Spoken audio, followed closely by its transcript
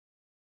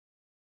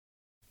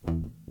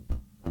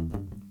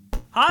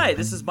Hi,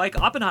 this is Mike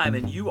Oppenheim,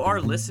 and you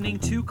are listening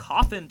to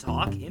Coffin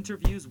Talk,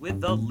 Interviews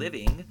with the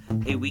Living,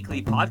 a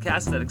weekly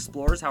podcast that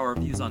explores how our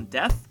views on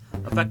death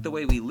affect the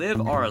way we live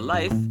our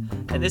life.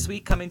 And this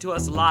week, coming to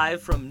us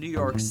live from New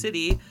York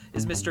City,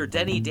 is Mr.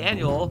 Denny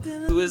Daniel,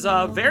 who is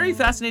a very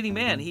fascinating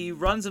man. He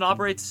runs and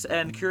operates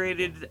and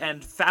curated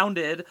and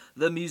founded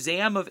the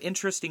Museum of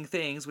Interesting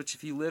Things, which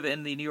if you live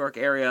in the New York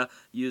area,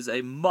 is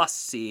a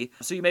must-see.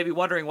 So you may be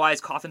wondering, why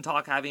is Coffin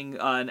Talk having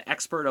an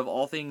expert of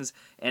all things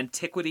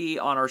antiquity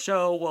on our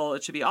show? Well,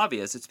 it should be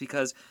obvious. It's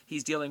because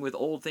he's dealing with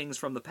old things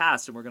from the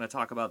past, and we're going to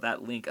talk about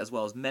that link as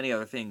well as many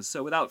other things.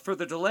 So without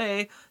further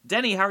delay,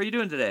 Denny, how are you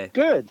doing today?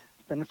 Good.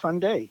 It's been a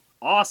fun day.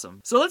 Awesome.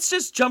 So let's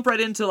just jump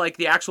right into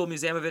the actual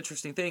Museum of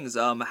Interesting Things.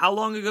 How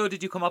long ago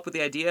did you come up with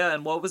the idea,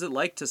 and what was it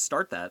like to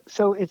start that?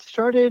 So it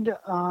started,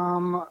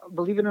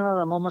 believe it or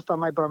not, I'm almost on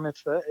my bar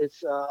mitzvah.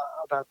 It's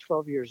about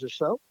 12 years or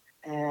so.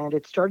 And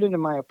it started in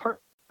my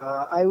apartment.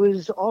 I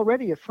was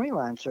already a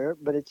freelancer,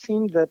 but it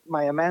seemed that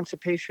my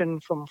emancipation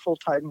from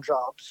full-time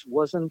jobs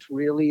wasn't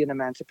really an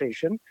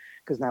emancipation,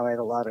 because now I had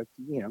a lot of,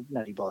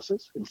 nutty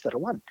bosses instead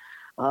of one.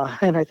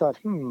 And I thought,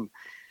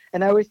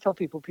 And I always tell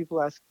people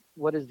ask,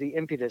 what is the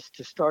impetus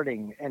to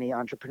starting any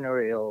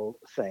entrepreneurial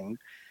thing?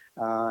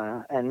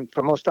 And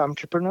for most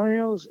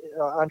entrepreneurs,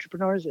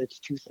 it's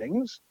two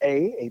things: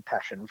 A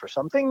passion for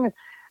something,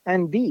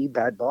 and B,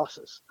 bad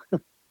bosses.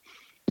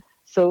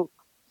 So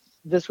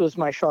this was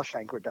my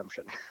Shawshank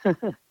Redemption.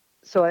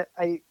 So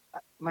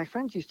my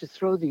friends used to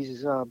throw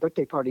these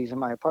birthday parties in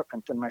my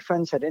apartment, and my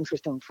friends had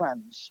interesting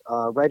friends,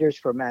 writers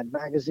for Mad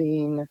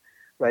Magazine,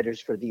 writers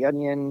for The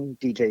Onion,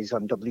 DJs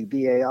on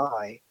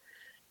WBAI.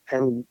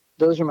 And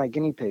those are my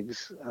guinea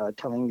pigs,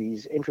 telling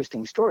these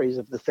interesting stories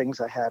of the things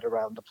I had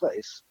around the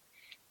place.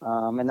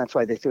 And that's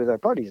why they threw their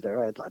parties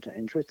there. I had lots of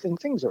interesting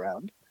things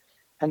around.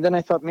 And then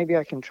I thought maybe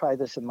I can try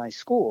this in my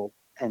school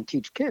and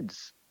teach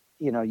kids,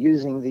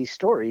 using these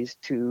stories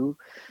to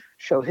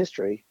show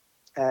history.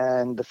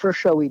 And the first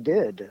show we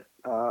did,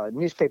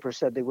 newspapers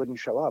said they wouldn't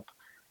show up.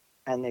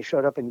 And they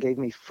showed up and gave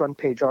me front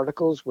page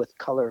articles with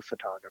color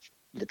photography.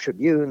 The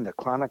Tribune, the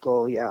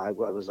Chronicle. Yeah, I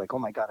was like, oh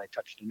my God, I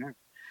touched a nerve.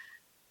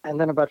 And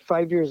then about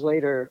 5 years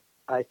later,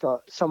 I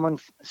thought someone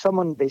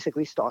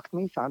basically stalked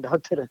me, found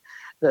out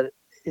that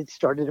it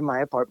started in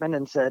my apartment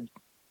and said,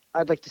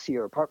 I'd like to see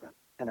your apartment.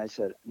 And I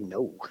said,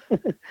 no.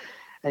 And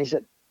he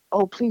said,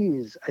 oh,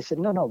 please. I said,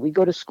 no, we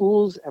go to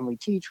schools and we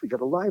teach, we go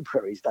to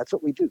libraries. That's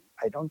what we do.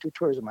 I don't do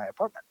tours of my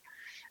apartment.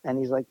 And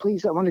he's like,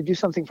 please, I want to do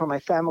something for my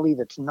family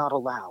that's not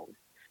allowed,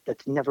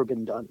 that's never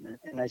been done.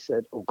 And I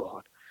said, oh,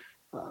 God.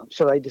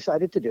 So I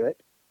decided to do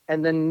it.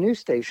 And then the news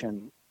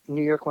station,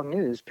 New York One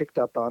News, picked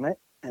up on it.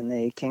 And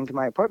they came to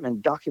my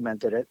apartment,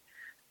 documented it,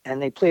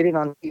 and they played it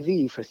on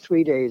TV for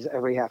 3 days,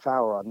 every half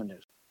hour on the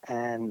news.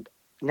 And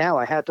now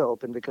I had to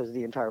open because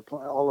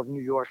all of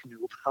New York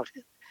knew about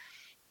it.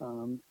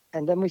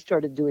 And then we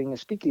started doing a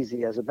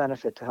speakeasy as a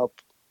benefit to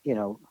help,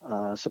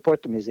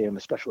 support the museum,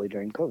 especially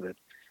during COVID.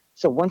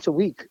 So once a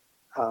week,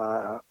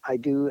 I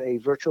do a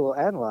virtual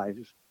and live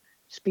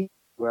speak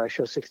where I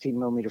show 16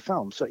 millimeter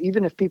film. So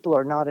even if people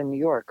are not in New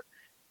York,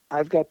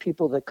 I've got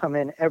people that come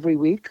in every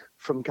week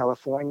from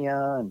California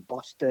and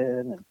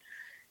Boston and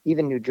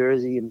even New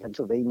Jersey and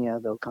Pennsylvania.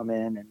 They'll come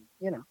in and,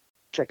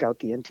 check out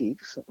the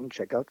antiques and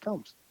check out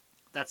films.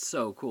 That's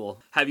so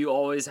cool. Have you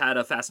always had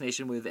a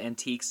fascination with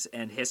antiques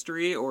and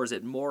history, or is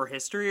it more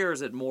history, or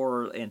is it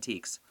more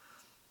antiques?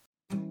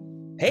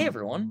 Hey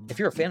everyone, if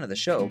you're a fan of the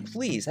show,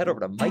 please head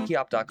over to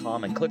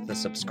mikeyop.com and click the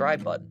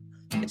subscribe button.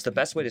 It's the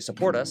best way to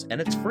support us,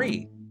 and it's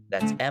free.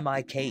 That's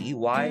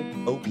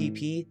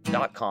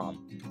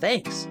MIKEYOPP.com.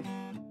 Thanks.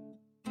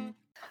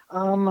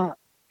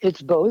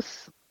 It's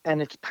both,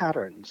 and it's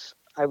patterns.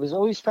 I was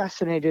always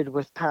fascinated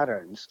with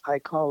patterns. I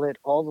call it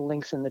all the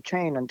links in the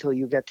chain until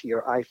you get to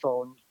your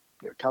iPhone,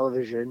 your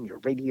television, your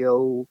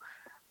radio,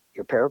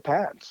 your pair of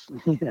pants,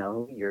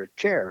 your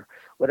chair,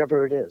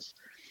 whatever it is.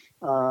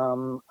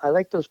 I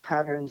like those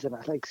patterns, and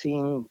I like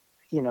seeing,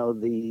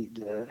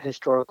 the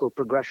historical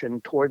progression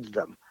towards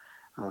them.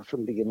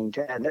 From beginning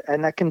to end.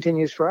 And that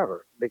continues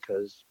forever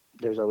because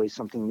there's always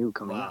something new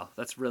coming Wow, up.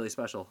 That's really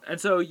special. And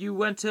so you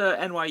went to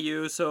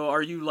NYU, so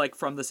are you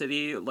from the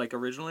city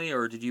originally,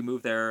 or did you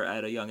move there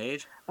at a young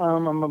age?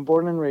 I'm a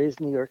born and raised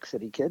New York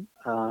City kid.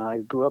 I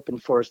grew up in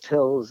Forest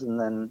Hills and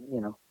then,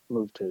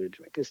 moved to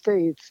Jamaica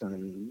Estates,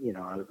 and,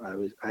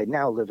 I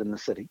now live in the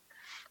city.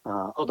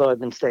 Although I've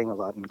been staying a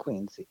lot in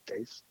Queens these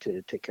days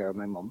to take care of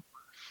my mom.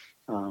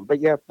 But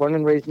yeah, born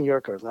and raised New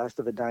Yorker, last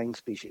of a dying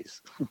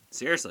species.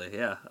 Seriously,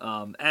 yeah.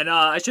 And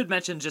I should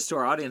mention just to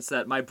our audience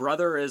that my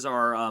brother is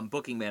our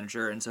booking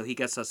manager, and so he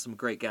gets us some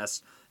great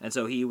guests, and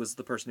so he was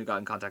the person who got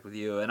in contact with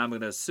you. And I'm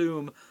going to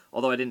assume,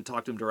 although I didn't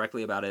talk to him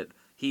directly about it,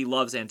 he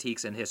loves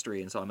antiques and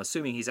history, and so I'm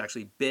assuming he's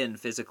actually been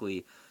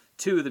physically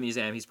to the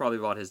museum. He's probably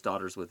brought his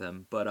daughters with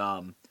him. But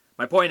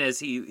my point is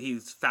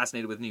he's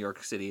fascinated with New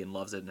York City and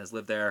loves it and has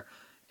lived there.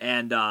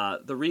 And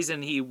the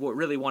reason he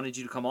really wanted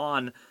you to come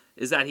on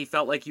is that he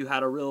felt like you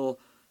had a real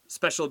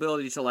special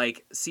ability to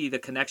like see the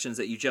connections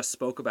that you just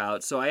spoke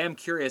about. So I am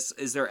curious,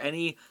 is there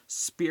any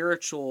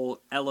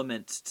spiritual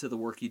element to the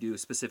work you do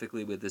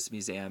specifically with this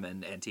museum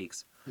and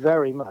antiques?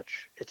 Very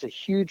much. It's a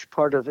huge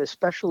part of,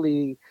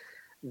 especially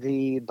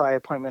the by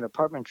appointment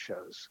apartment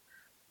shows,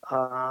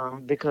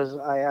 because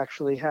I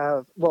actually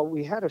have, well,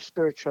 we had a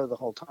spirit show the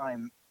whole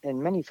time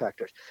in many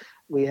factors.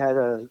 We had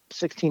a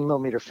 16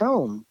 millimeter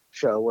film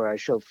show where I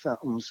show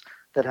films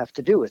that have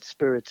to do with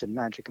spirits and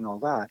magic and all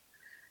that.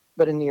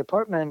 But in the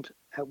apartment,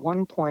 at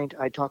one point,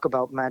 I talk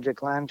about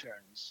magic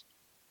lanterns.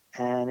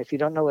 And if you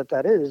don't know what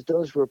that is,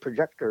 those were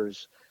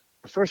projectors,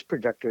 the first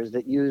projectors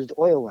that used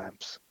oil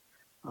lamps,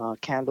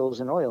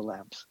 candles and oil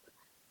lamps.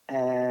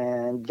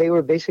 And they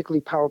were basically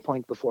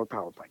PowerPoint before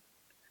PowerPoint.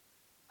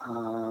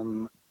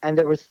 And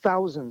there were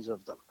thousands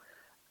of them.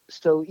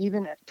 So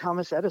even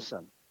Thomas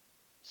Edison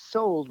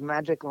sold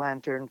magic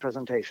lantern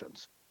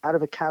presentations out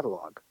of a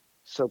catalog.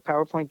 So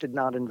PowerPoint did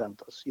not invent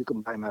those. You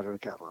can buy them out of a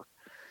catalog.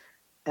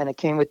 And it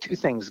came with two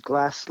things: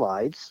 glass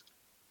slides,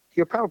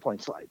 your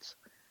PowerPoint slides,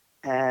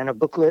 and a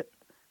booklet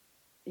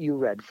you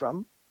read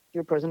from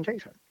your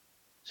presentation.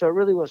 So it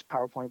really was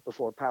PowerPoint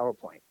before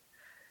PowerPoint.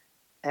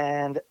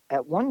 And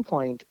at one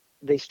point,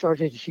 they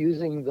started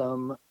using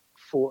them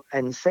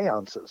in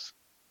seances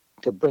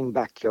to bring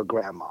back your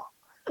grandma,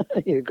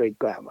 your great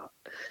grandma.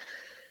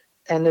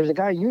 And there's a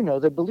guy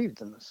that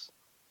believed in this.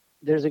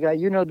 There's a guy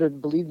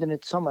that believed in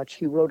it so much,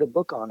 he wrote a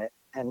book on it.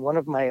 And one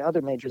of my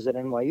other majors at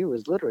NYU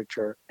is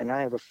literature. And I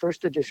have a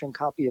first edition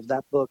copy of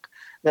that book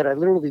that I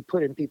literally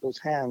put in people's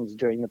hands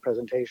during the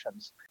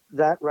presentations.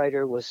 That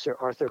writer was Sir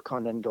Arthur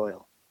Conan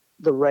Doyle,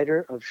 the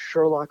writer of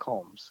Sherlock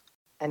Holmes.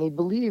 And he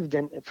believed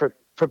in, for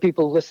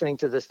people listening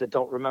to this that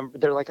don't remember,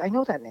 they're like, I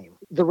know that name.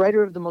 The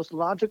writer of the most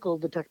logical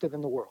detective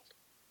in the world.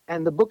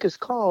 And the book is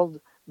called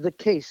The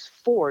Case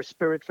for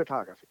Spirit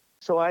Photography.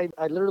 So I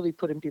literally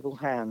put in people's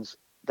hands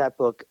that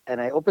book, and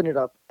I open it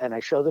up and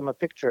I show them a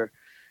picture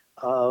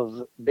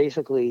of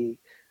basically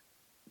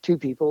two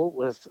people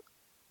with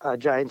a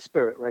giant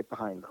spirit right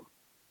behind them.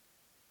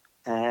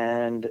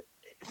 And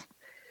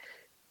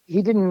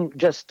he didn't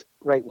just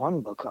write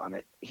one book on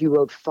it. He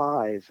wrote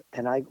 5,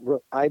 and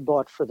I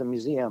bought for the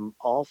museum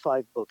all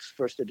 5 books,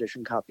 first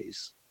edition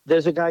copies.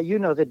 There's a guy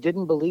that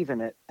didn't believe in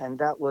it, and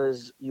that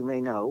was, you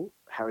may know,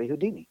 Harry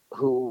Houdini,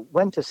 who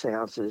went to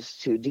seances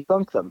to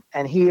debunk them.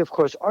 And he, of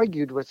course,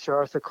 argued with Sir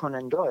Arthur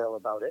Conan Doyle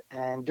about it.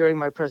 And during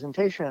my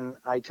presentation,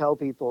 I tell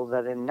people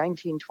that in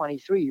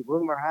 1923,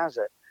 rumor has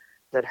it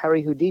that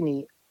Harry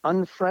Houdini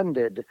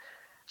unfriended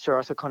Sir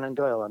Arthur Conan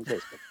Doyle on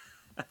Facebook.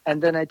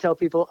 And then I tell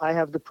people I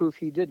have the proof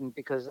he didn't,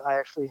 because I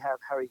actually have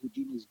Harry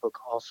Houdini's book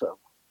also,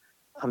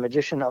 A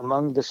Magician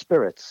Among the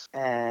Spirits.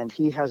 And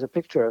he has a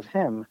picture of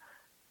him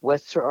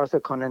with Sir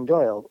Arthur Conan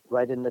Doyle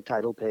right in the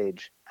title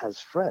page as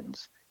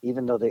friends,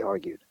 even though they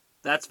argued.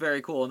 That's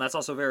very cool, and that's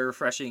also very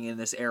refreshing in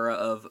this era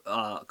of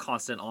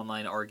constant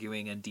online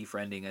arguing and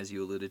defriending, as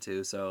you alluded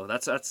to. So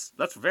that's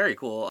very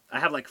cool. I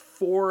have like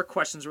 4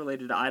 questions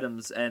related to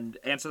items, and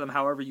answer them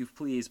however you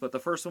please. But the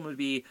first one would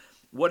be,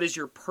 what is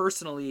your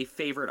personally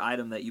favorite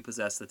item that you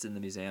possess that's in the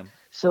museum?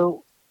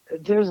 So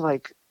there's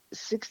like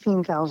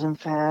 16,000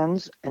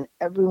 fans, and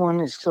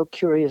everyone is so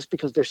curious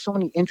because there's so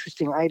many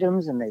interesting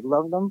items and they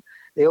love them.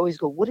 They always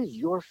go, what is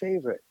your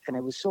favorite? And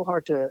it was so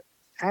hard to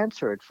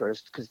answer at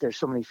first because there's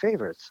so many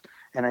favorites.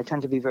 And I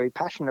tend to be very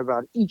passionate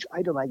about each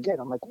item I get.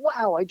 I'm like,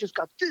 wow, I just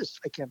got this.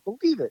 I can't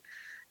believe it.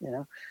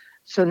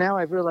 So now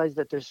I've realized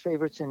that there's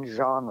favorites in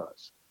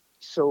genres.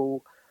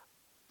 So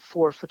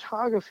for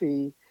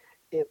photography,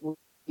 it would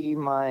be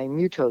my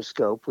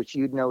Mutoscope, which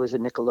you'd know is a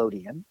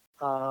Nickelodeon,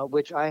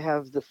 which I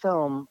have the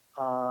film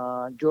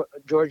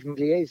George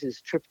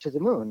Méliès's Trip to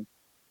the Moon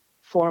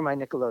for my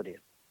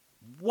Nickelodeon.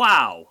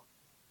 Wow.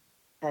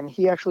 And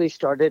he actually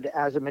started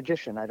as a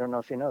magician. I don't know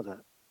if you know that.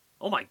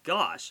 Oh my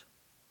gosh.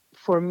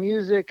 For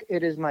music,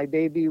 it is my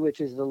baby,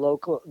 which is the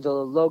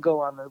logo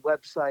on the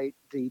website,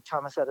 the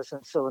Thomas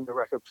Edison cylinder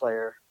record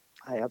player.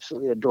 I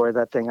absolutely adore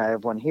that thing. I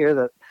have one here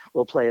that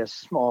will play a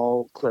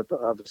small clip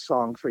of a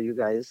song for you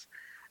guys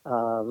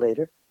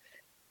later.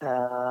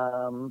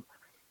 And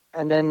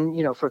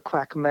then, for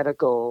Quack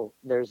Medical,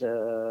 there's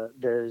 1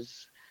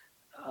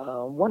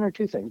 or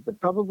 2 things, but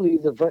probably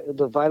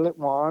the violet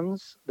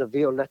wands, the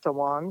Violetta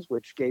wands,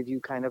 which gave you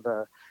kind of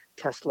a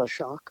Tesla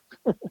shock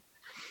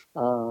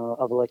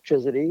of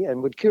electricity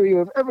and would cure you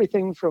of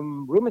everything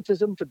from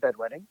rheumatism to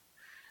bedwetting.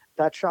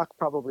 That shock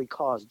probably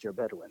caused your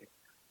bedwetting.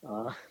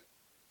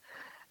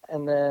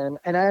 And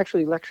I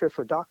actually lecture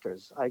for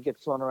doctors. I get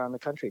flown around the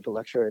country to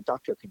lecture at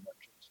doctor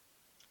conventions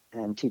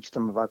and teach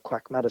them about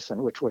quack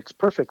medicine, which works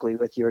perfectly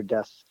with your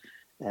death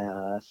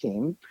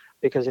theme,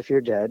 because if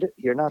you're dead,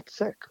 you're not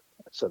sick.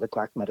 So the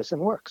quack medicine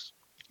works.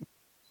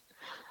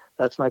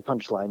 That's my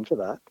punchline for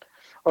that.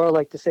 Or I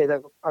like to say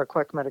that our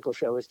quack medical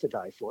show is to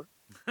die for.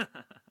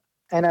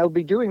 And I'll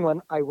be doing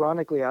one,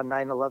 ironically, on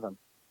 9/11.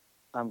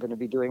 I'm going to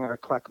be doing our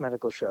quack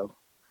medical show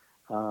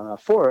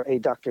for a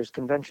doctor's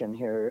convention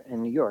here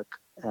in New York.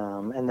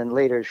 and then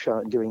later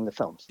doing the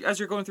films. As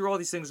you're going through all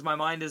these things, my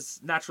mind is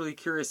naturally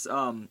curious.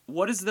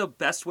 What is the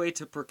best way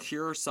to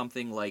procure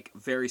something like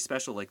very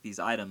special, like these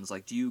items?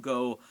 Like, do you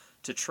go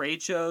to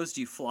trade shows?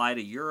 Do you fly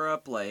to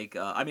Europe? Like,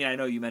 I mean, I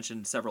know you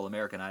mentioned several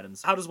American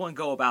items. How does one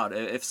go about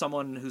it if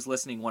someone who's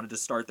listening wanted to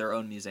start their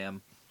own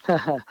museum?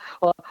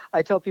 Well,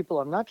 I tell people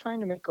I'm not trying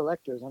to make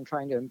collectors. I'm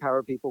trying to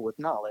empower people with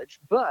knowledge.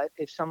 But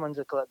if someone's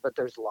but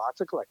there's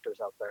lots of collectors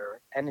out there,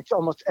 and it's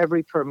almost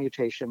every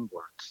permutation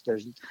works.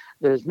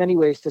 There's many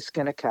ways to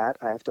skin a cat.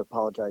 I have to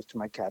apologize to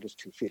my cat who's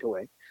 2 feet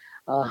away.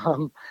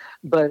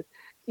 But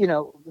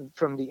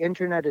from the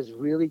internet is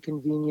really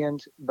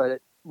convenient.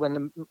 But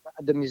when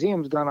the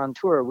museum's gone on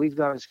tour, we've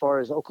gone as far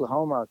as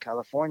Oklahoma,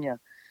 California.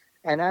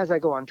 And as I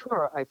go on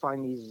tour, I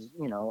find these,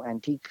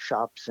 antique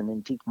shops and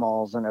antique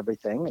malls and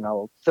everything, and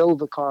I'll fill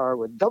the car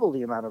with double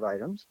the amount of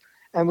items.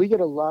 And we get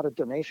a lot of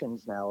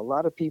donations now. A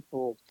lot of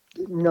people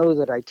know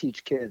that I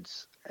teach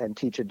kids and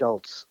teach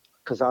adults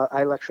because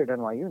I lecture at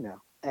NYU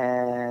now.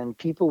 And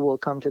people will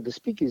come to the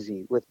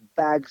speakeasy with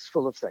bags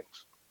full of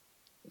things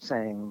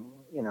saying,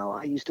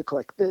 I used to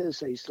collect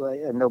this,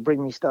 and they'll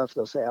bring me stuff.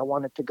 They'll say, I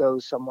want it to go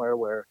somewhere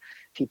where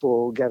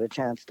people get a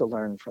chance to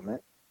learn from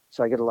it.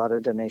 So I get a lot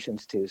of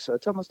donations too. So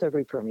it's almost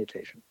every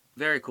permutation.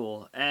 Very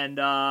cool. And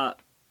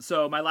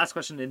so my last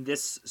question in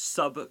this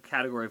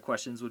subcategory of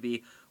questions would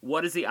be,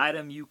 what is the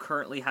item you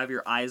currently have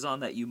your eyes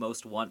on that you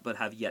most want but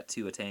have yet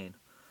to attain?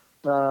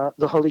 The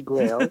Holy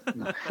Grail.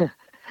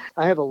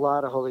 I have a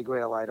lot of Holy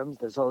Grail items.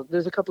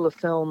 There's a couple of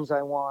films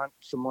I want,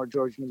 some more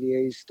George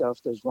Méliès stuff.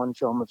 There's one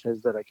film of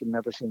his that I can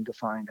never seem to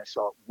find. I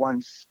saw it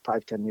once,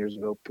 5-10 years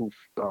ago, poof,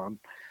 gone.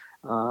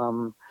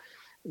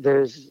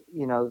 There's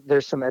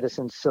some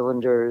Edison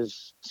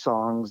cylinders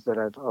songs that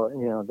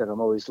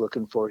I'm always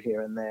looking for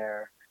here and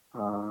there,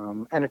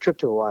 and a trip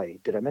to Hawaii.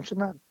 Did I mention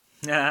that?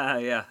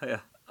 Yeah.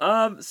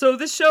 So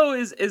this show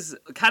is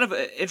kind of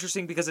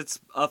interesting because it's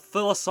a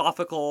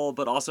philosophical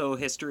but also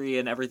history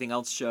and everything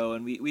else show,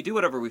 and we do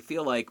whatever we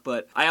feel like,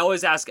 but I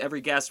always ask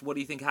every guest, what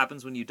do you think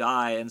happens when you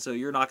die? And so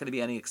you're not going to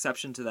be any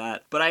exception to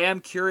that. But I am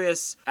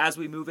curious, as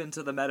we move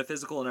into the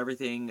metaphysical and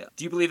everything,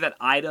 do you believe that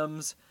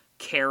items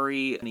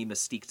carry any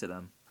mystique to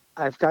them?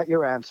 I've got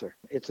your answer.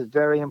 It's a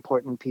very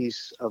important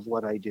piece of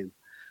what I do.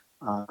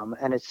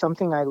 And it's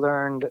something I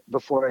learned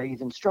before I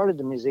even started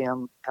the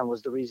museum and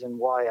was the reason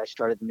why I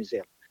started the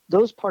museum.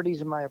 Those parties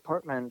in my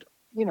apartment,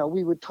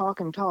 we would talk,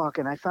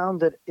 and I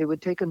found that it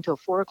would take until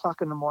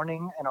 4:00 in the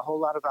morning and a whole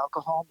lot of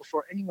alcohol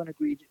before anyone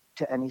agreed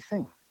to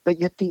anything. But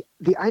yet the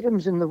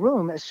items in the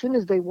room, as soon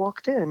as they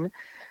walked in,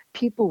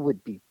 people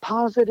would be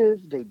positive,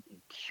 they'd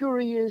be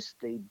curious,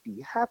 they'd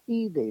be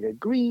happy, they'd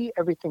agree,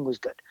 everything was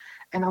good.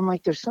 And I'm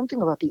like, there's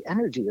something about the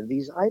energy of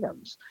these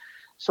items.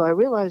 So I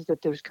realized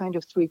that there's kind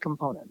of three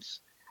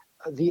components.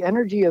 The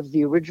energy of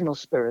the original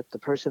spirit, the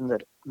person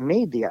that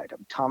made the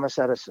item, Thomas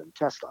Edison,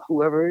 Tesla,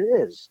 whoever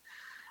it is.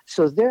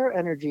 So their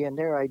energy and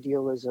their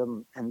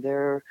idealism and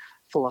their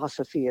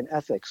philosophy and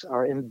ethics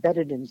are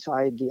embedded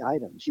inside the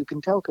items. You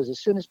can tell because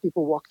as soon as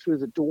people walk through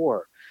the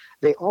door,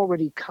 they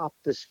already cop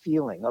this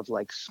feeling of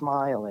like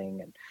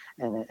smiling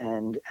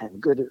and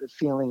good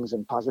feelings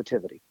and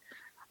positivity.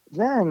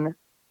 Then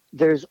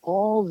there's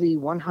all the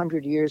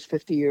 100 years,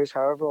 50 years,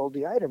 however old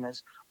the item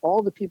is,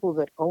 all the people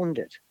that owned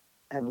it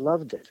and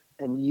loved it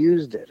and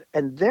used it,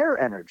 and their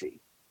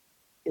energy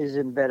is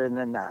embedded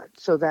in that.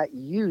 So that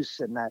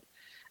use and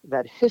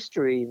that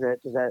history,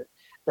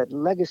 that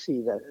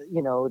legacy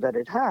that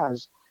it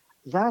has,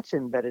 that's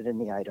embedded in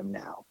the item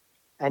now.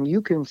 And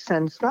you can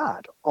sense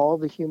that all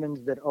the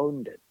humans that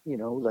owned it,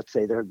 let's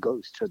say their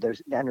ghosts or their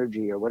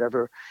energy or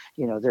whatever,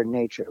 their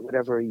nature,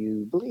 whatever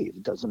you believe,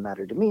 it doesn't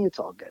matter to me, it's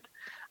all good.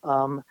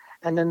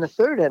 And then the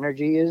third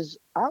energy is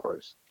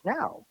ours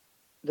now,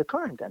 the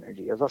current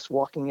energy of us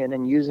walking in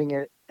and using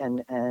it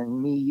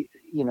and me,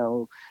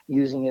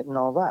 using it and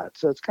all that.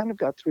 So it's kind of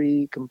got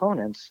three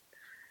components.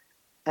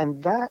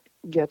 And that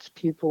gets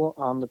people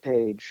on the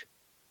page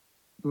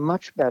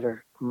much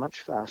better, much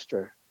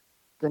faster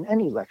than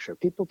any lecture.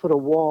 People put a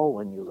wall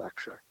when you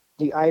lecture.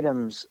 The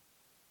items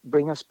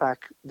bring us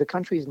back. The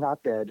country's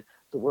not dead.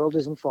 The world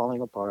isn't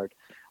falling apart.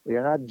 We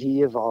are not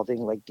de-evolving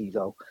like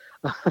Devo.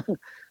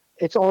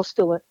 It's all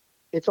still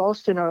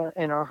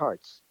in our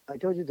hearts. I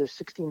told you there's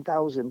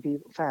 16,000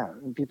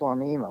 people on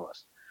the email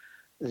list.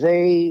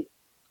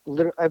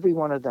 Every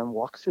one of them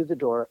walked through the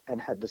door and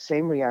had the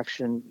same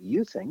reaction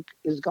you think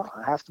is gone.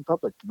 Half the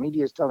public, the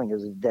media is telling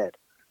us is dead.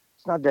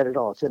 It's not dead at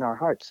all. It's in our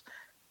hearts.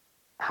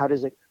 How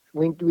does it?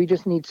 We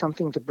just need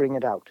something to bring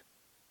it out.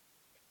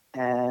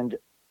 And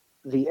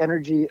the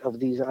energy of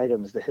these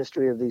items, the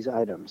history of these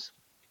items,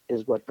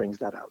 is what brings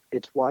that out.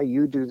 It's why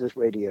you do this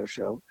radio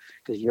show,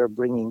 because you're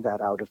bringing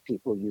that out of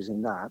people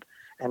using that,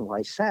 and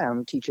why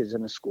Sam teaches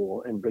in a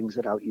school and brings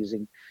it out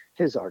using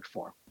his art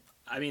form.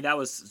 I mean, that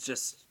was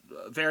just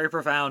very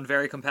profound,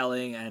 very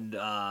compelling, and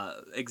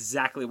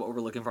exactly what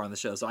we're looking for on the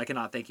show. So I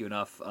cannot thank you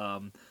enough.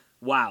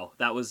 Wow,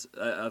 that was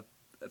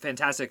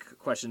fantastic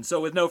question. So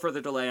with no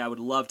further delay, I would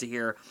love to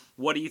hear,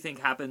 what do you think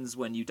happens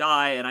when you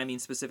die? And I mean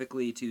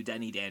specifically to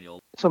Denny Daniel.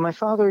 So my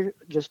father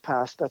just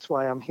passed. That's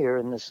why I'm here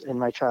in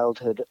my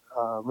childhood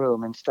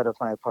room instead of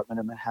my apartment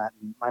in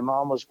Manhattan. My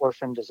mom was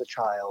orphaned as a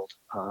child.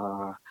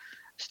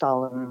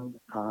 Stalin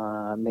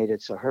made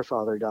it so her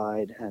father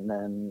died, and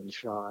then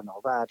Shah and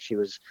all that. She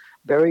was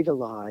buried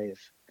alive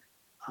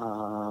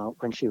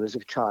when she was a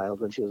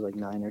child, when she was like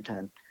 9 or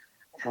 10.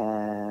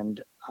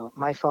 And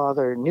my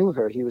father knew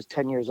her. He was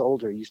 10 years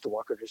older. He used to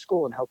walk her to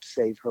school and help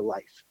save her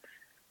life.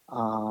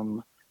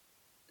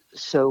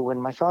 So when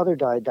my father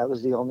died, that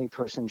was the only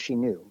person she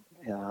knew.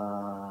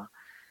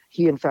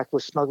 He, in fact,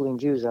 was smuggling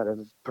Jews out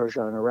of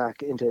Persia and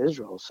Iraq into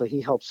Israel. So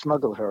he helped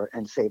smuggle her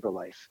and save her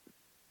life.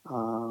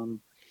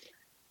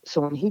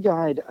 So when he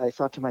died, I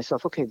thought to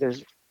myself, okay,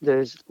 there's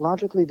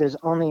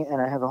only,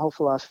 and I have a whole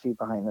philosophy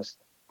behind this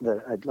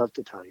that I'd love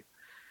to tell you.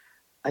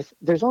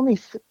 There's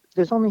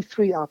only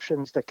 3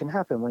 options that can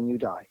happen when you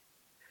die.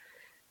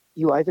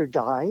 You either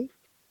die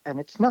and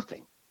it's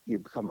nothing. You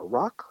become a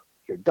rock,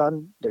 you're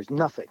done, there's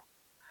nothing.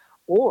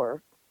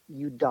 Or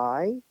you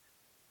die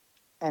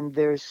and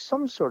there's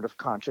some sort of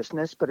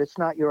consciousness, but it's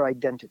not your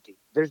identity.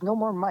 There's no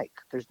more Mike,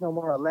 there's no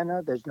more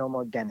Elena, there's no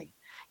more Denny.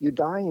 You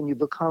die and you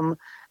become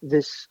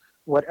this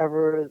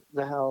whatever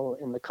the hell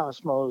in the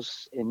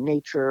cosmos, in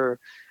nature,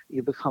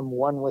 you become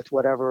one with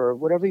whatever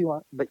you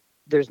want, but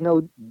there's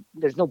no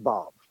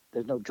Bob,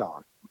 there's no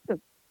John.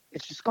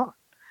 It's just gone.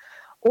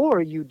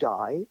 Or you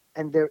die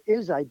and there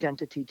is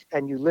identity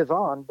and you live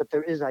on, but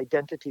there is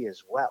identity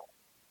as well.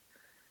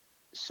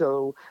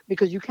 So,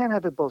 because you can't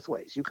have it both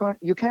ways. You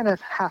can't have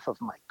half of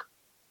Mike.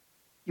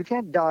 You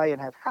can't die and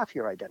have half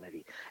your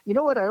identity. You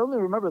know what? I only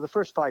remember the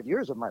first 5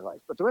 years of my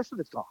life, but the rest of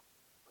it's gone.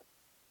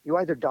 You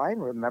either die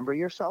and remember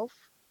yourself,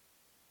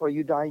 or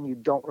you die and you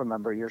don't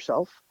remember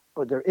yourself,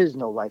 or there is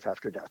no life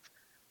after death.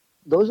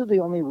 Those are the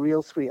only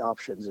real 3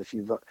 options if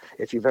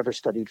you've ever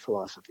studied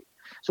philosophy.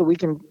 So we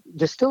can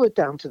distill it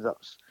down to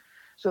those.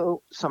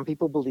 So some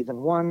people believe in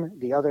one,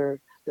 the other.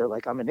 They're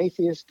like, I'm an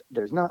atheist.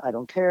 There's not, I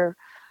don't care.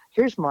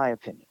 Here's my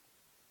opinion.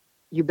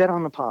 You bet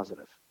on the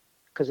positive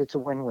because it's a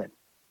win-win.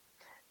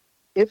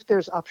 If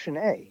there's option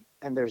A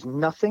and there's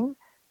nothing,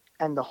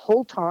 and the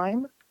whole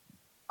time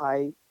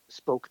I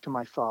spoke to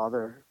my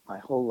father my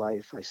whole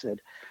life, I said,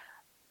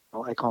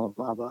 I call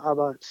him Abba,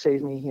 Abba,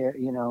 save me here.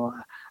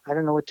 I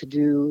don't know what to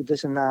do,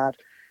 this and that.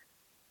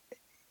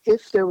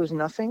 If there was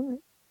nothing,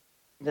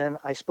 then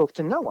I spoke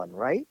to no one,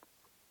 right?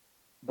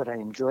 But I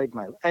enjoyed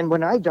and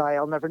when I die,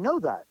 I'll never know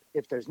that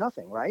if there's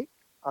nothing, right?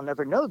 I'll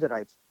never know that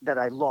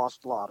I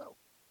lost lotto,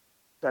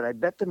 that I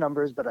bet the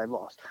numbers, but I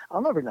lost.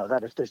 I'll never know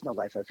that if there's no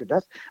life after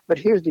death. But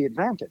here's the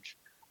advantage.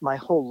 My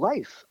whole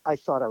life, I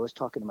thought I was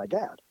talking to my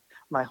dad.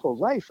 My whole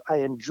life, I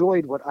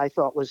enjoyed what I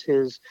thought was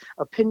his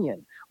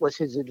opinion, was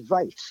his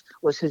advice,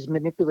 was his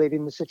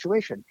manipulating the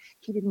situation.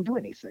 He didn't do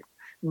anything.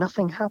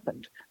 Nothing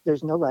happened.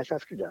 There's no life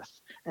after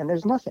death, and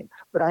there's nothing.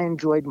 But I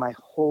enjoyed my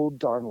whole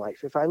darn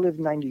life. If I lived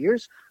 90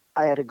 years,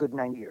 I had a good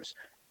 90 years.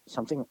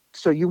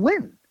 So you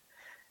win.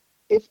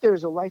 If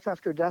there's a life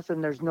after death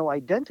and there's no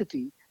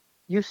identity,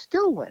 you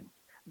still win.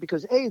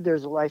 Because A,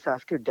 there's a life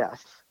after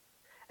death,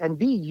 and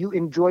B, you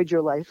enjoyed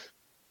your life.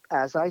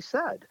 As I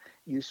said,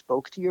 you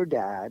spoke to your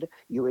dad,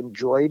 you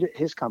enjoyed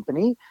his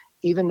company,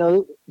 even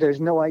though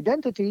there's no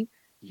identity,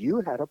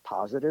 you had a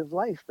positive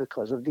life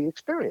because of the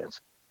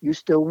experience. You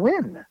still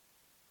win.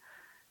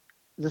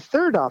 The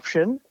third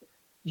option,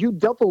 you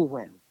double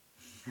win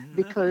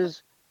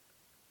because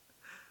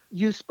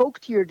you spoke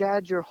to your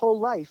dad your whole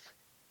life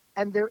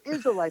and there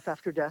is a life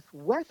after death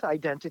with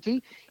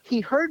identity.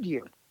 He heard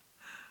you.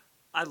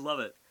 I love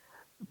it.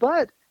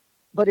 But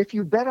if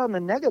you bet on the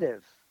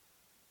negative,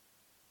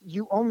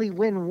 you only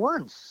win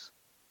once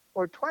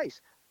or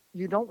twice.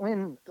 You don't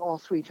win all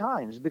 3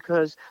 times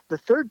because the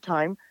third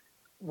time,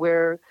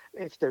 where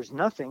if there's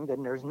nothing,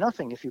 then there's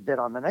nothing if you bet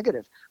on the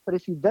negative. But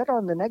if you bet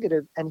on the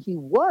negative and he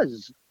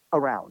was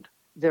around,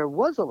 there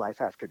was a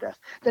life after death,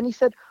 then he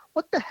said,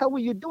 what the hell were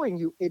you doing,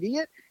 you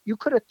idiot? You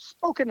could have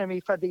spoken to me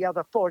for the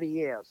other 40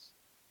 years.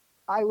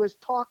 I was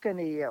talking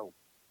to you.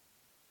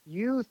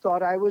 You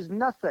thought I was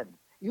nothing.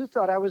 You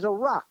thought I was a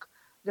rock.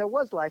 There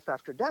was life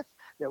after death.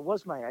 There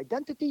was my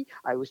identity.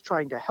 I was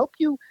trying to help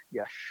you,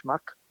 you schmuck.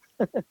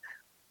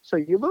 So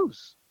you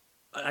lose.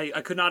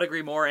 I could not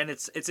agree more, and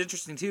it's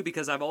interesting too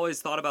because I've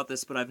always thought about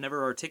this, but I've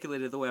never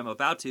articulated it the way I'm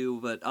about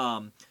to. But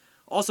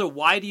also,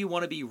 why do you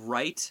want to be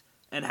right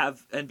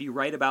and be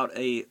right about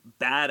a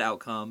bad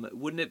outcome?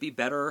 Wouldn't it be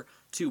better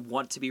to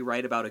want to be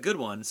right about a good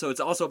one? So it's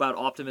also about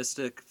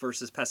optimistic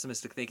versus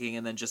pessimistic thinking,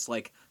 and then just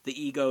like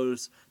the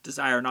ego's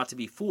desire not to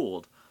be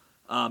fooled.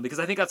 Because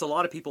I think that's a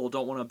lot of people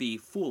don't want to be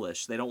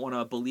foolish. They don't want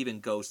to believe in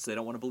ghosts. They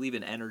don't want to believe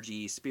in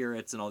energy,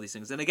 spirits, and all these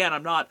things. And again,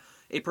 I'm not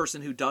a person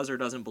who does or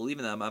doesn't believe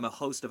in them. I'm a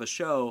host of a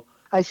show.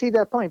 I see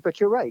that point, but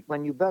you're right.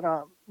 When you bet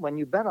on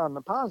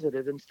the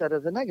positive instead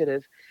of the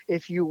negative,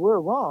 if you were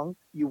wrong,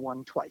 you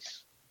won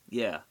twice.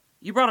 Yeah.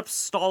 You brought up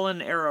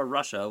Stalin era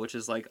Russia, which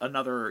is like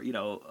another,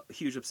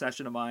 huge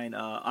obsession of mine.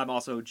 I'm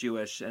also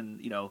Jewish,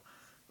 and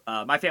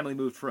My family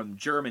moved from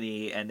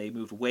Germany, and they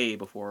moved way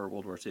before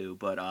World War II.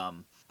 But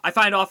I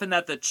find often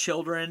that the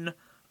children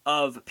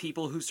of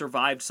people who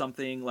survived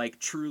something like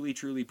truly,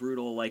 truly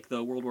brutal, like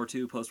the World War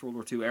II, post-World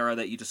War II era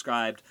that you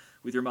described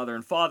with your mother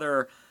and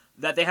father,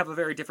 that they have a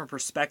very different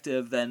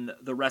perspective than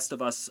the rest of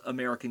us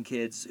American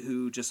kids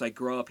who just like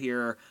grow up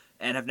here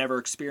and have never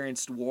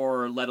experienced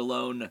war, let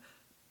alone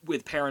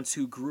with parents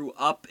who grew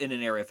up in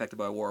an area affected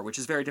by war, which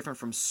is very different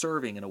from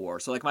serving in a war.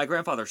 So like my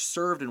grandfather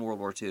served in World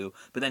War II,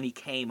 but then he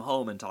came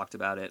home and talked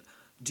about it.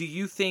 Do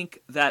you think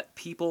that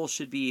people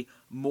should be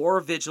more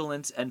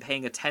vigilant and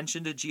paying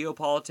attention to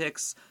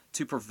geopolitics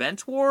to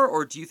prevent war,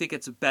 or do you think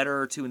it's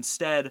better to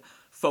instead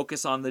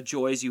focus on the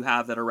joys you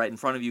have that are right in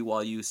front of you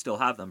while you still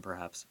have them,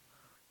 perhaps?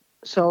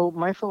 So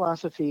my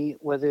philosophy,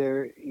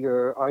 whether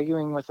you're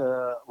arguing with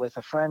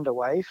a friend, a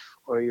wife,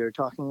 or you're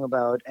talking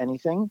about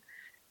anything,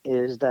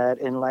 is that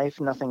in life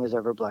nothing is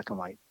ever black and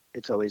white.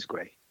 It's always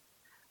gray.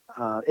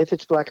 If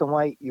it's black and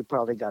white, you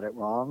probably got it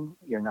wrong.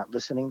 You're not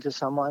listening to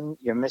someone.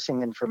 You're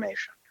missing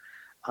information.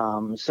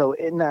 So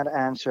in that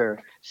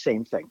answer,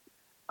 same thing.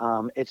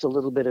 It's a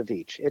little bit of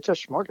each. It's a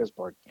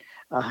smorgasbord.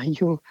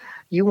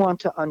 You want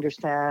to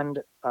understand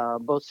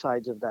both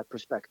sides of that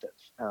perspective.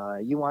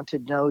 You want to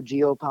know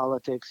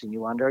geopolitics, and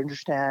you want to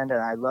understand.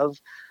 And I love,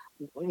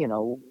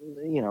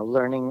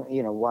 learning.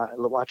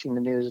 Watching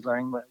the news,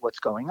 learning what's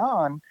going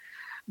on.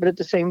 But at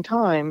the same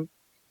time,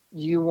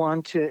 you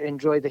want to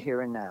enjoy the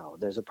here and now.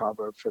 There's a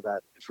proverb for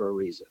that for a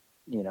reason.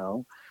 You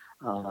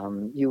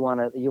want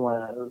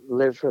to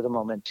live for the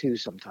moment too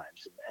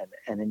sometimes,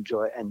 and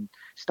enjoy and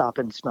stop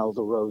and smell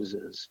the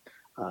roses.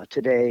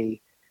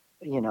 Today,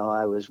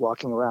 I was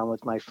walking around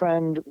with my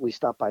friend. We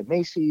stopped by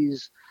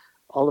Macy's.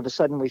 All of a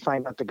sudden, we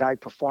find out the guy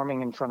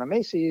performing in front of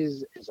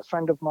Macy's is a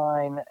friend of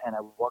mine, and I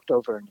walked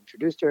over and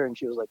introduced her, and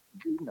she was like,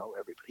 "You know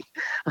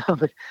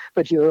everybody,"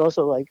 but she was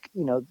also like,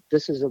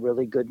 "This is a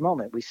really good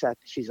moment." We sat.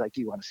 She's like,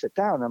 "Do you want to sit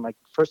down?" I'm like,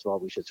 "First of all,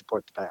 we should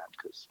support the band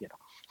because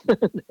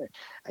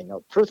I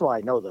know. First of all, I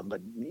know them,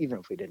 but even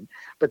if we didn't,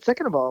 but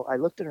second of all, I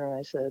looked at her and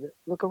I said,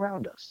 "Look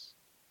around us.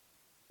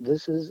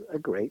 This is a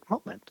great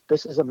moment.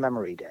 This is a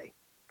memory day."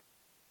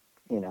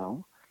 You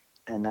know.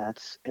 And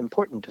that's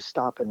important to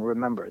stop and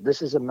remember.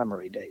 This is a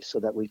memory day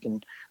so that we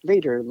can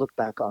later look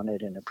back on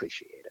it and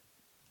appreciate it.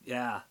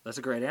 Yeah, that's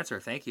a great answer.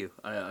 Thank you.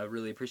 I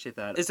really appreciate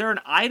that. Is there an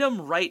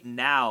item right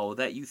now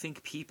that you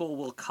think people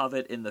will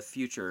covet in the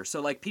future?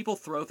 So, like, people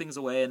throw things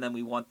away and then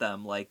we want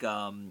them, like,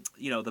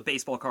 the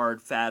baseball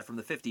card fad from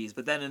the 50s.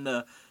 But then in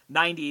the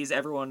 90s,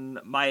 everyone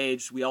my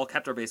age, we all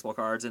kept our baseball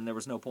cards and there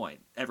was no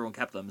point. Everyone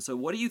kept them. So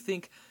what do you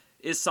think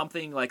is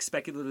something, like,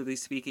 speculatively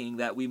speaking,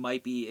 that we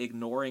might be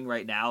ignoring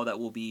right now that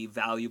will be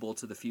valuable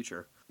to the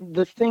future?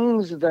 The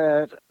things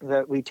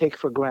that we take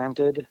for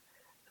granted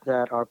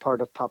that are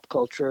part of pop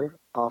culture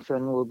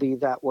often will be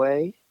that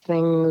way.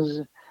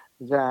 Things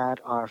that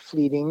are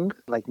fleeting,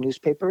 like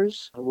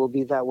newspapers, will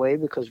be that way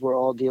because we're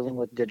all dealing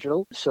with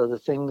digital. So the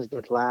things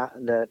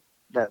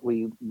that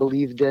we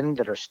believed in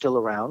that are still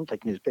around,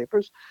 like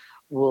newspapers,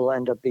 will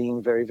end up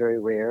being very, very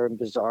rare and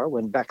bizarre.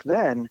 When back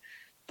then,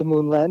 the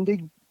moon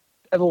landing,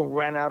 everyone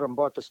ran out and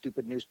bought the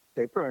stupid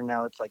newspaper, and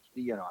now it's like,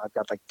 I've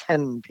got like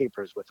 10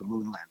 papers with the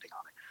moon landing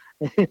on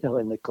it,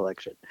 in the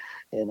collection,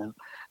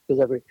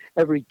 because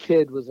every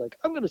kid was like,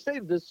 I'm going to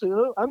save this,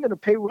 I'm going to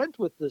pay rent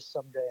with this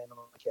someday, and I'm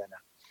like, yeah,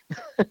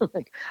 no.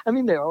 Like, I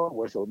mean, they are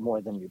worth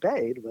more than you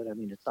paid, but I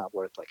mean, it's not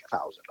worth like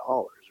 $1,000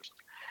 or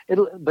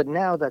something. But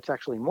now that's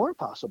actually more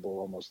possible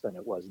almost than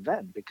it was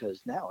then,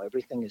 because now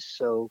everything is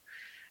so.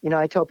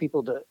 I tell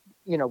people to,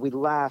 we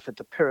laugh at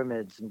the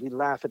pyramids and we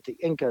laugh at the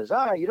Incas.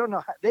 You don't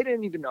know how, they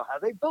didn't even know how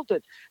they built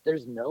it.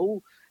 There's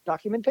no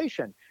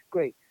documentation.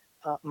 Great.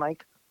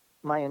 Mike,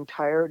 my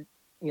entire,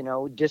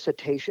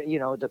 dissertation,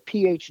 the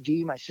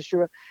PhD, my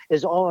sister,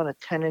 is all on a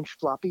 10-inch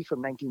floppy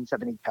from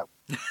 1972.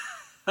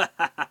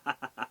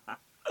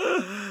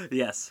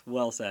 Yes,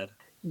 well said.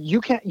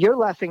 You're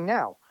laughing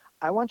now.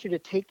 I want you to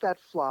take that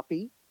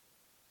floppy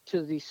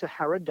to the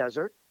Sahara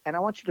Desert, and I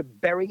want you to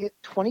bury it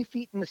 20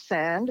 feet in the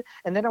sand,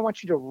 and then I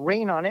want you to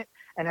rain on it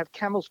and have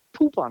camels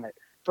poop on it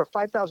for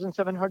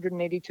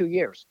 5,782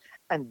 years,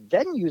 and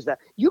then use that.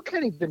 You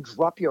can't even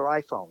drop your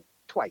iPhone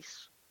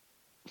twice.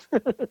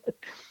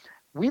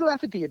 We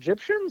laugh at the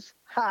Egyptians?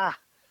 Ha!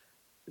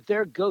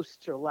 Their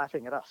ghosts are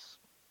laughing at us.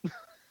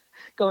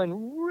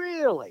 Going,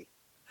 really?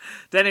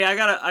 Denny, I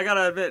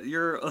gotta admit,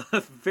 you're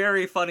a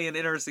very funny and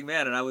interesting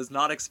man, and I was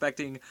not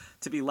expecting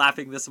to be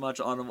laughing this much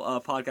on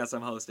a podcast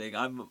I'm hosting.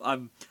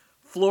 I'm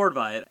floored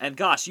by it, and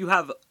gosh, you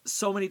have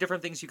so many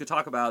different things you could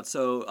talk about.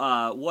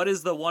 So, what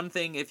is the one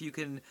thing, if you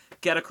can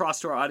get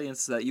across to our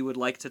audience, that you would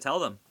like to tell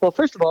them? Well,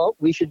 first of all,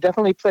 we should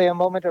definitely play a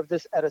moment of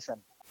this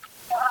Edison.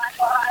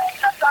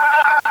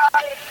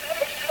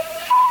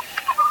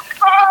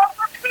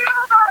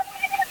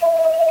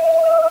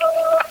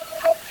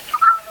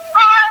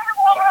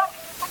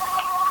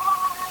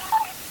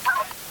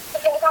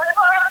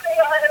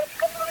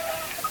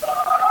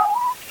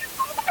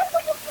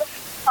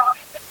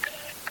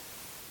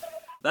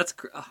 That's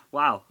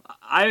wow.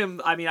 I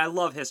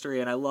love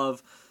history and I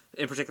love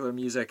in particular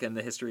music and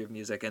the history of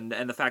music, and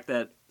the fact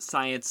that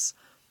science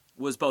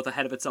was both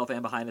ahead of itself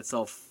and behind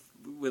itself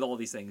with all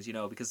these things,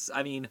 because,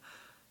 I mean,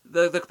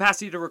 the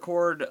capacity to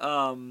record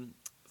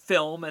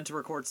film and to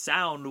record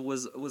sound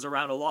was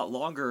around a lot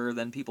longer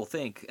than people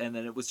think, and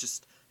then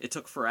it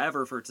took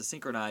forever for it to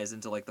synchronize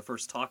into, like, the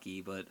first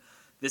talkie, but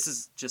this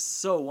is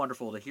just so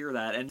wonderful to hear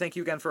that. And thank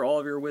you again for all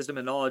of your wisdom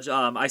and knowledge.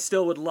 I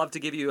still would love to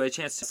give you a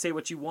chance to say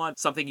what you want,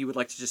 something you would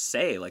like to just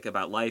say, like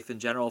about life in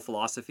general,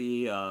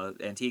 philosophy,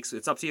 antiques.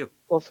 It's up to you.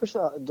 Well, first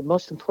of all, the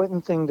most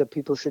important thing that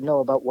people should know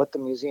about what the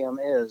museum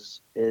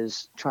is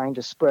trying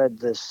to spread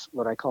this,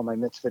 what I call my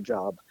mitzvah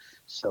job.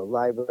 So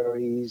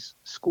libraries,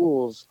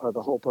 schools are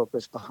the whole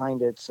purpose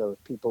behind it. So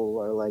if people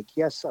are like,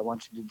 yes, I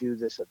want you to do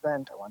this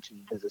event, I want you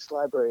to do this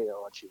library, I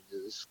want you to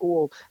do this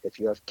school. If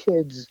you have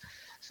kids,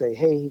 say,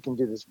 hey, he can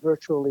do this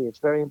virtually. It's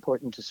very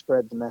important to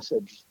spread the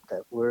message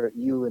that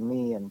you and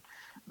me and,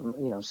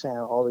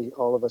 Sam,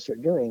 all of us are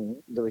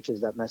doing, which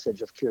is that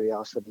message of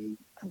curiosity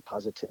and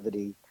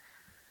positivity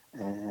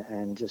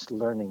and just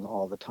learning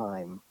all the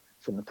time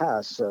from the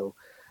past. So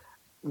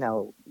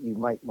now you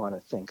might want to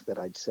think that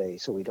I'd say,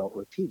 so we don't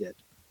repeat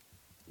it.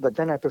 But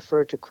then I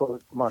prefer to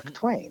quote Mark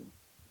Twain,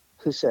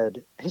 who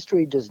said,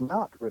 history does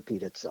not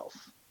repeat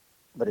itself,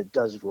 but it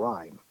does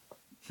rhyme.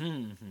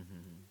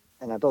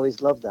 And I've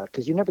always loved that,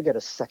 because you never get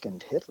a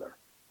second Hitler.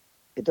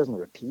 It doesn't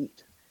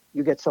repeat.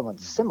 You get someone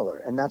similar,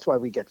 and that's why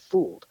we get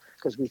fooled,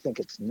 because we think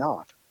it's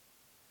not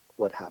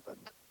what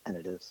happened, and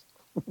it is.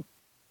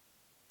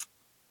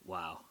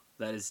 Wow.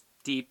 That is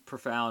deep,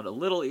 profound, a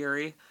little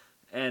eerie,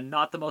 and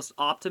not the most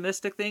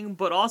optimistic thing,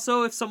 but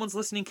also if someone's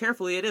listening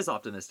carefully, it is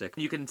optimistic.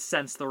 You can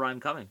sense the rhyme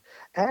coming.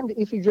 And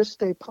if you just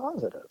stay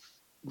positive,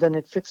 then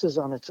it fixes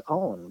on its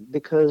own,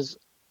 because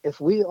if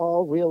we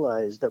all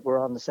realize that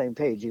we're on the same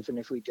page, even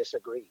if we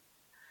disagree,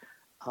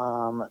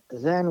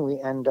 then we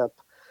end up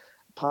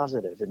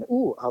positive. And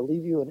I'll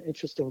leave you an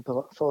interesting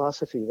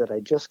philosophy that I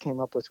just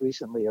came up with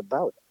recently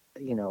about,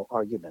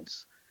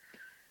 arguments.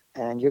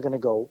 And you're going to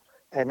go,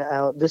 and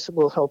this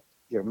will help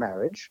your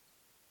marriage.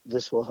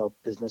 This will help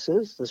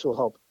businesses. This will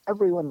help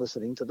everyone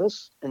listening to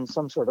this in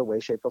some sort of way,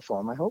 shape, or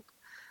form, I hope.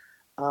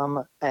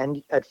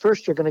 And at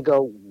first you're going to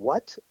go,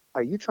 what?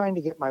 Are you trying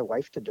to get my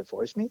wife to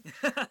divorce me?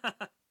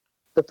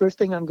 The first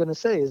thing I'm going to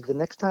say is the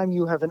next time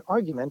you have an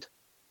argument,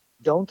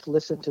 don't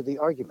listen to the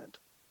argument.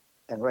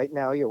 And right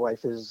now your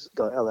wife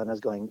Elena's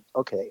going,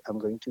 okay,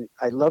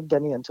 I love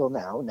Denny until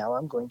now. Now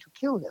I'm going to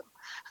kill him.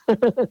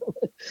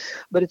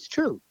 But it's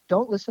true.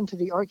 Don't listen to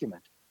the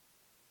argument.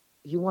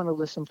 You want to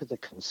listen to the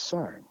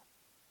concern.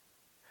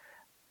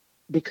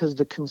 Because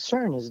the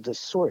concern is the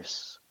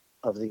source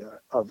of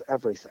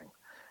everything.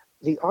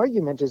 The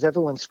argument is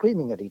everyone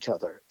screaming at each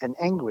other and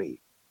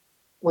angry.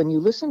 When you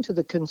listen to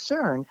the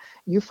concern,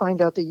 you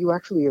find out that you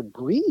actually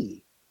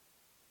agree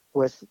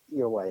with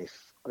your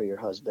wife or your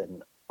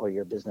husband or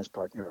your business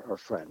partner or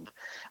friend,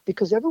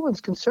 because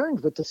everyone's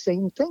concerned with the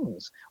same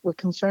things. We're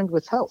concerned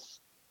with health,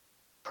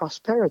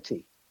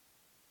 prosperity,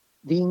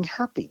 being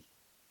happy.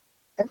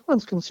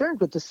 Everyone's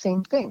concerned with the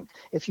same thing.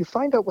 If you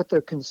find out what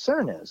their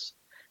concern is,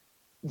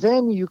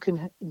 then you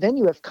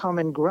have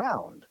common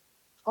ground.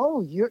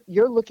 Oh,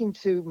 you're looking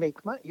to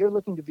make money. You're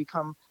looking to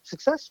become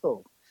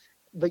successful,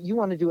 but you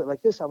want to do it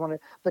like this.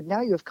 But now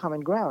you have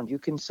common ground. You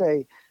can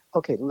say,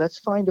 okay, let's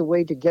find a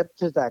way to get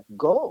to that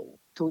goal,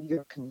 to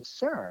your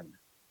concern,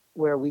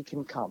 where we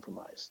can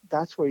compromise.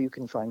 That's where you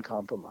can find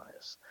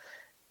compromise.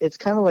 It's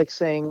kind of like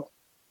saying,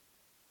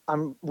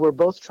 we're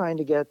both trying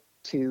to get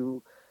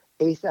to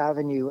 8th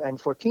Avenue and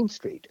 14th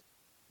Street,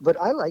 but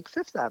I like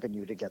 5th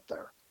Avenue to get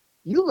there.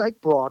 You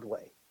like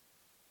Broadway.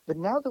 But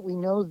now that we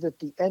know that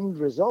the end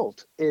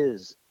result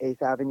is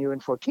 8th Avenue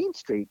and 14th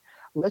Street,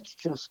 let's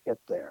just get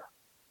there.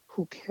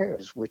 Who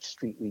cares which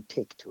street we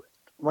take to it?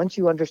 Once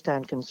you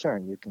understand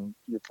concern, you can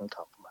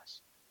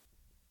compromise.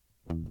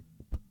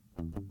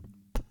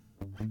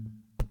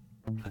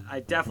 I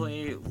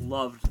definitely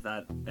loved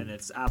that, and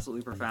it's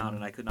absolutely profound,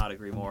 and I could not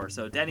agree more.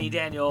 So Denny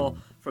Daniel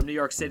from New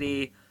York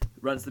City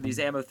runs the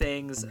Museum of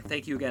Things.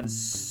 Thank you again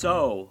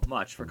so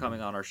much for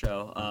coming on our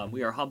show.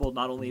 We are humbled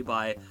not only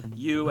by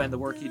you and the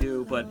work you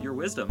do, but your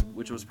wisdom,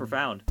 which was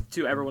profound.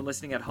 To everyone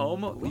listening at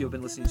home, you have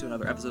been listening to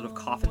another episode of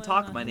Coffin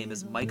Talk. My name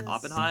is Mike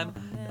Oppenheim.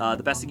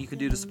 The best thing you can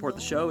do to support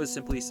the show is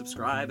simply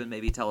subscribe and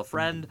maybe tell a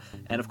friend.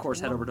 And of course,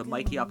 head over to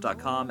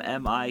MikeyOpp.com,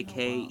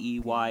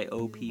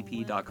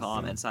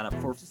 MIKEYOPP.com, and sign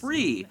up for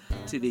free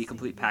to the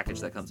complete package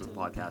that comes with the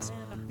podcast.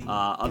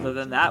 Other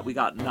than that, we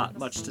got not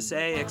much to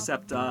say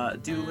except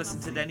do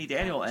listen to Denny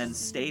Daniel and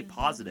stay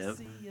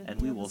positive,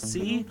 and we will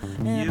see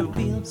you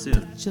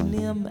soon.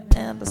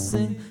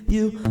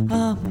 You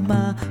are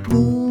my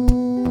moon.